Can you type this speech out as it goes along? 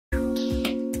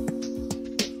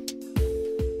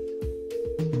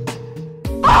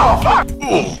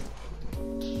Friends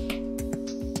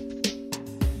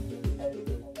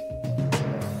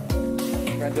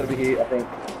gotta be here, I think.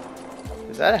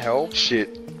 Is that a help?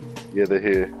 Shit. Yeah, they're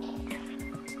here.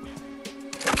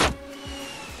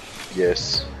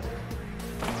 Yes.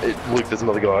 Look, there's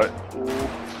another guy.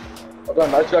 I've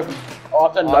done no scope. Oh,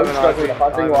 I've done no scope with a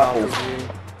hunting rifle.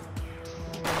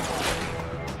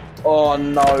 Oh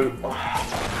no.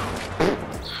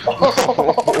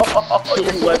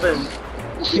 Your weapon.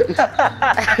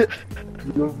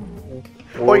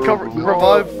 Oh, you can't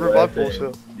revive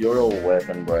also. You're a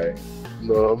weapon, bro.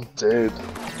 No, I'm dead.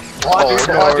 No.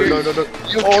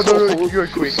 Oh no, you're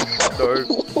quick. No.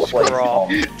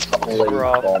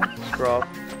 Scrap.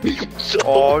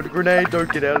 Oh, grenade,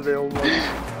 don't get out of there, oh my.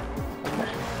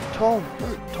 Tom,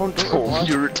 don't. Oh,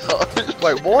 you're retarded.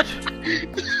 Wait, what?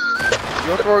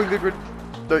 You're throwing the grenade.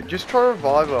 No, just try to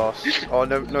revive us. Oh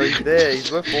no, he's there.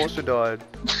 He's where Forster died.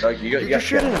 No, you got to get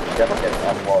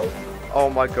unload. Oh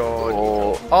my god.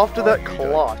 Oh. After that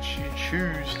clutch, you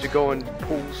choose to go and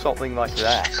pull something like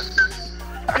that.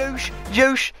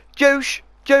 Josh.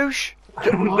 There's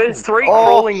 3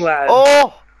 crawling lads.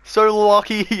 Oh, so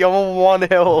lucky. I'm on 1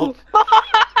 health.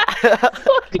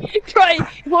 Right,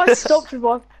 if I stopped with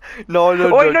my... No,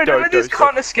 wait, no, this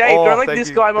can't escape. Oh, don't let thank this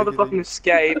you, guy thank you, motherfucking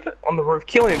escape on the roof.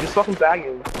 Kill him, just fucking bang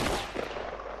him.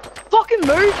 Fucking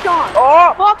move, John!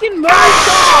 Oh! Fucking move,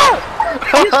 John!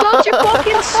 You're such a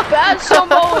fucking spaz, Tom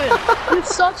Owen! You're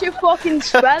such a fucking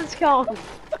spaz, cunt!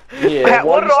 Yeah,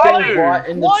 what did I do? Right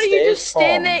in the Why do you just stairs,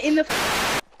 stand there in the...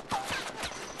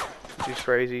 She's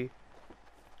crazy.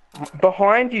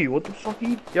 Behind you, what the fuck are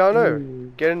you... Yeah, I know.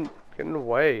 Get in the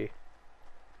way.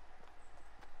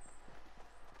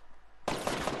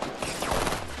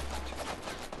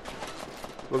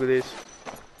 Look at this.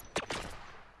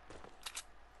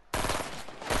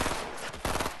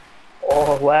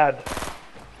 Oh, lad.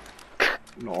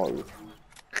 No.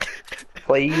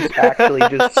 Please, actually,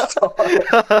 just stop.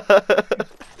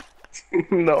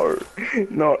 No,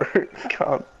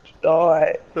 can't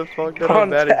die. The fuck how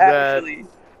bad is that?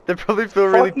 They probably feel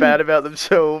really bad about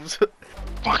themselves.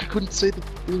 Fuck, I couldn't see the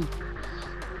thing.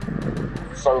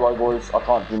 So low, boys. I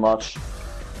can't do much.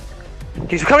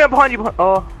 He's coming up behind you.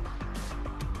 Oh.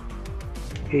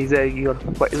 He's there. You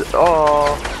got. Wait, is it?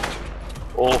 Oh.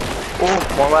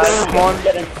 Come on, lad. Come on.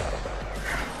 Get him.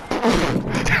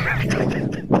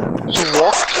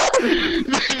 What?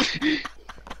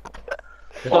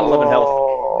 He's on 11 health.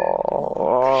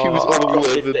 He was on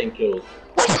 11. 15 kills.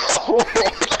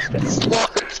 That's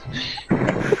not.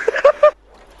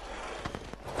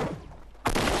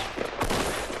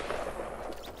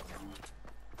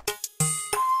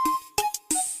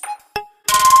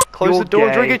 Close the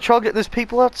door, drink a chocolate. There's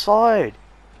people outside.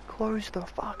 Close the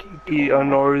fucking door. Yeah, I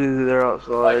know they're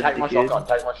outside. Wait, take my shotgun.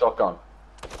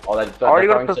 Oh, they're Already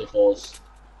going got so close.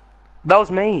 That was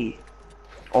me.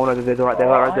 Oh no, they're right there,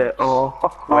 right there. Oh.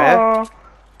 Where?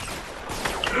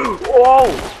 Whoa!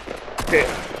 Okay.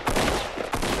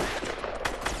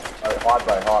 Oh, hide,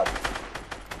 bro, hide.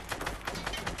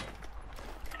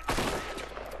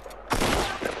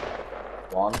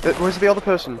 One. Where's the other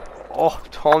person? Oh,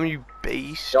 Tom, you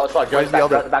beast. Go outside, go Where's back, the go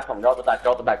other? at the back, Tom. Go at the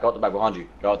back, behind you.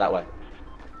 Go out that way.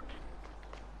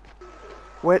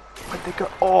 Where'd they go?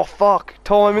 Oh, fuck.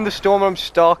 Tom, I'm in the storm and I'm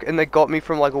stuck and they got me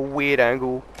from like a weird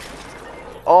angle.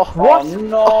 Oh, what? Oh,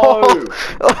 no!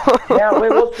 Yeah, where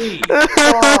was he?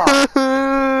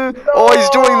 Oh, he's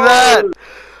doing that!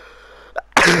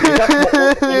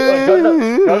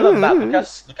 Go to the map. Look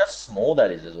how small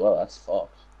that is as well. That's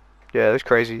fucked. Yeah, that's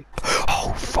crazy.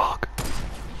 Oh, fuck.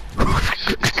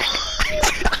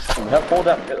 Fall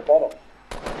down. Get the bottom.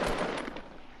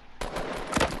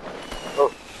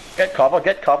 Oh. Get cover.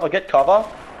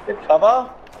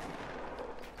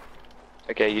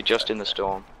 Okay, you're just in the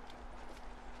storm.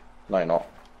 No, you're not.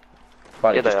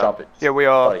 Buddy, Yeah, just they jump are. it. Yeah, we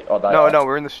are. Buddy, oh, No,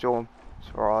 we're in the storm. It's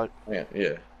alright. Yeah.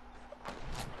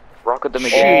 Rocket them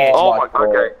again. Oh Oh my my god, God.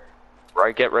 okay.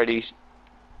 Right, get ready.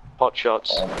 Pot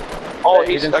shots. Oh, Oh, yeah,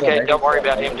 he's in okay, formation. don't worry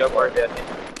about him, Rocket,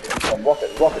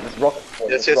 just rocket.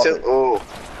 Yes. Oh,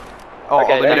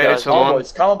 Okay, eliminated guys. someone.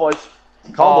 Come on, boys.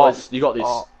 You got this.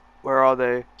 Oh, where are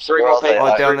they? 3 Well, more people.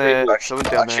 Oh, I down there. Actually,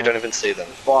 Someone down there. don't even see them.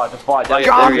 Just fire. Yeah,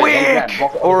 John there he is. Wick! Rocket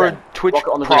on the Or a ground. Twitch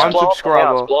Rocket on the Prime ground. Blow up the house,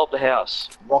 subscriber. blow up the house.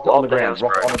 Rocket Blow on the up the ground. house,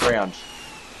 Rocket bro. on the ground.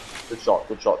 Good shot.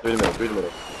 Through the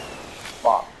middle.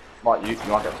 Smart, you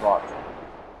might get sniped.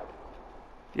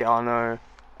 Yeah, I know.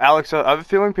 Alex, I have a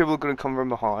feeling people are gonna come from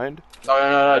behind.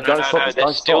 No, don't stop. They're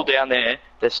Don't still stop. down there.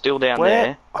 They're still down Where?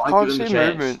 there. I Don't can't give them see a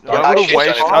chance. movement. Don't I'm gonna actually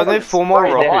waste. don't Are they have 4 more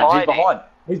He's rockets? behind.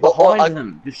 He's behind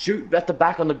them. Just shoot at the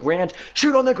back on the ground.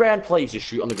 Shoot on the ground, please. Just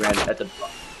shoot on the ground at the.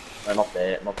 No, not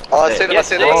there. Not Oh, I there. see them, I Yes,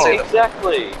 see them, I see them.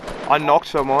 exactly. I knocked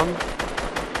someone.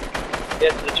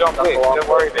 Get to the jump That's quick, the last don't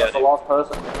worry person. about That's the it. last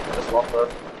person. That's the last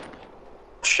person.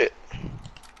 Shit.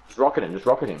 Just rocket him. Just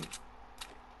rocket him.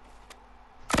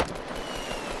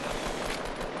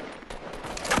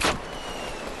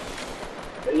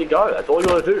 There you go. That's all you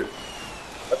gotta do.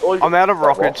 That's all you I'm out of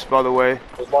rockets, by the way.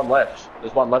 There's one left.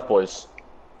 There's one left, boys.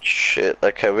 Shit,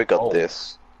 okay, we got Oh.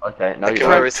 this. Okay, no, Okay, you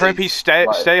where don't. is he?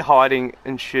 Trampy, stay hiding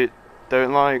and shit.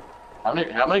 Don't like. How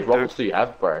many rockets do you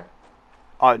have, bro?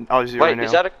 I was zero Wait, now.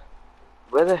 is that a...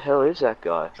 Where the hell is that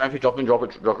guy? Trampy, drop in your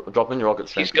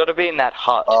rockets. He's Trampy. got to be in that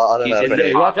hut. I don't He's know in if the any-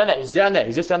 He's hut. right down there. He's down there.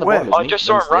 He's just down the Where? bottom. I isn't he? just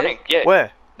saw him running. Yeah.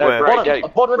 Where? No, Where? bro, Bottom, yeah,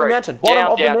 bottom of the bro. mountain.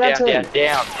 Bottom of the mountain.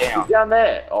 Down. He's down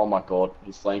there. Oh my god,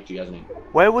 he's flanked you, hasn't he?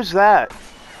 Where was that?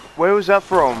 Where was that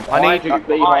from? I Behind need. you,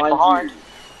 behind you.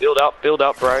 Build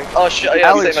up, bro. Oh shit, yeah,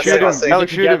 Alex, I see shoot him, I him. see him.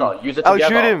 Alex, shoot him. together, use it Alex,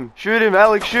 together. shoot him. Shoot him.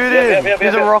 Alex, shoot Yeah, him. yeah,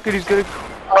 Here's a yeah. rocket. He's gonna.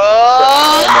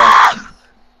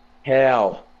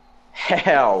 How?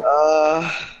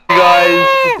 You guys,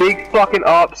 big fucking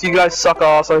ups. You guys suck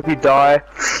ass. I hope you die.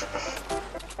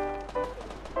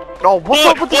 Oh, what's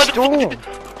up with the storm?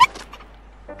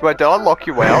 Wait, did I lock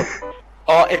you out?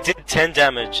 Oh, it did 10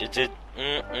 damage. It did.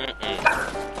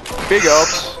 Big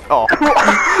ups. Oh.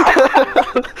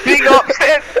 Big ups,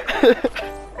 man.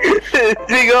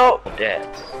 Big up. Dead.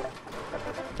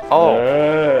 Oh.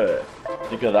 Nerd.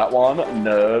 Think of that one,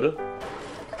 nerd.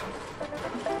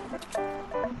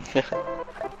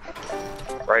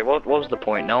 Right, what was the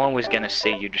point? No one was gonna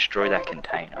see you destroy that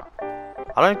container.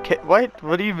 I don't care. Wait,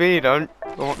 what do you mean? I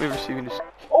won't be receiving this.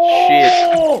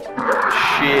 Oh!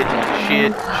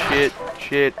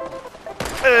 Shit.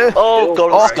 Oh,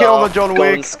 golden Oh, scar. kill the John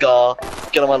golden Wick. scar.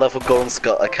 Get on my level, golden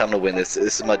scar. I cannot win this.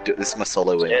 This is my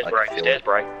solo win. Stairs I break, can feel stairs it.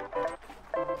 break.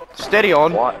 Steady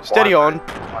on. Why- Steady why- on.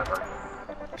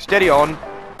 Steady on.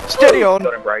 Steady on.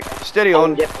 Got him break. Steady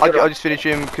on. yeah, I got him. just finished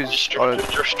him because Destroy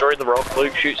the rock.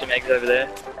 Luke, shoot some eggs over there.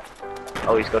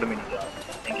 Oh, he's got him in his gun. I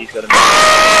think he's got him in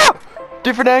his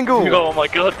different angle. Oh my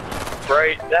god.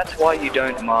 Right, that's why you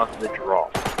don't mark the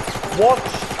drop. What?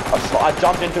 I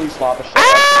jumped into his sniper shot.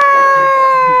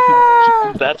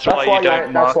 That's why you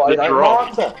don't mark That's why the you don't drop.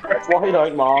 mark them. That's why you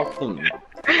don't mark them.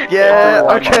 Yeah.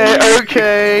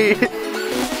 Okay.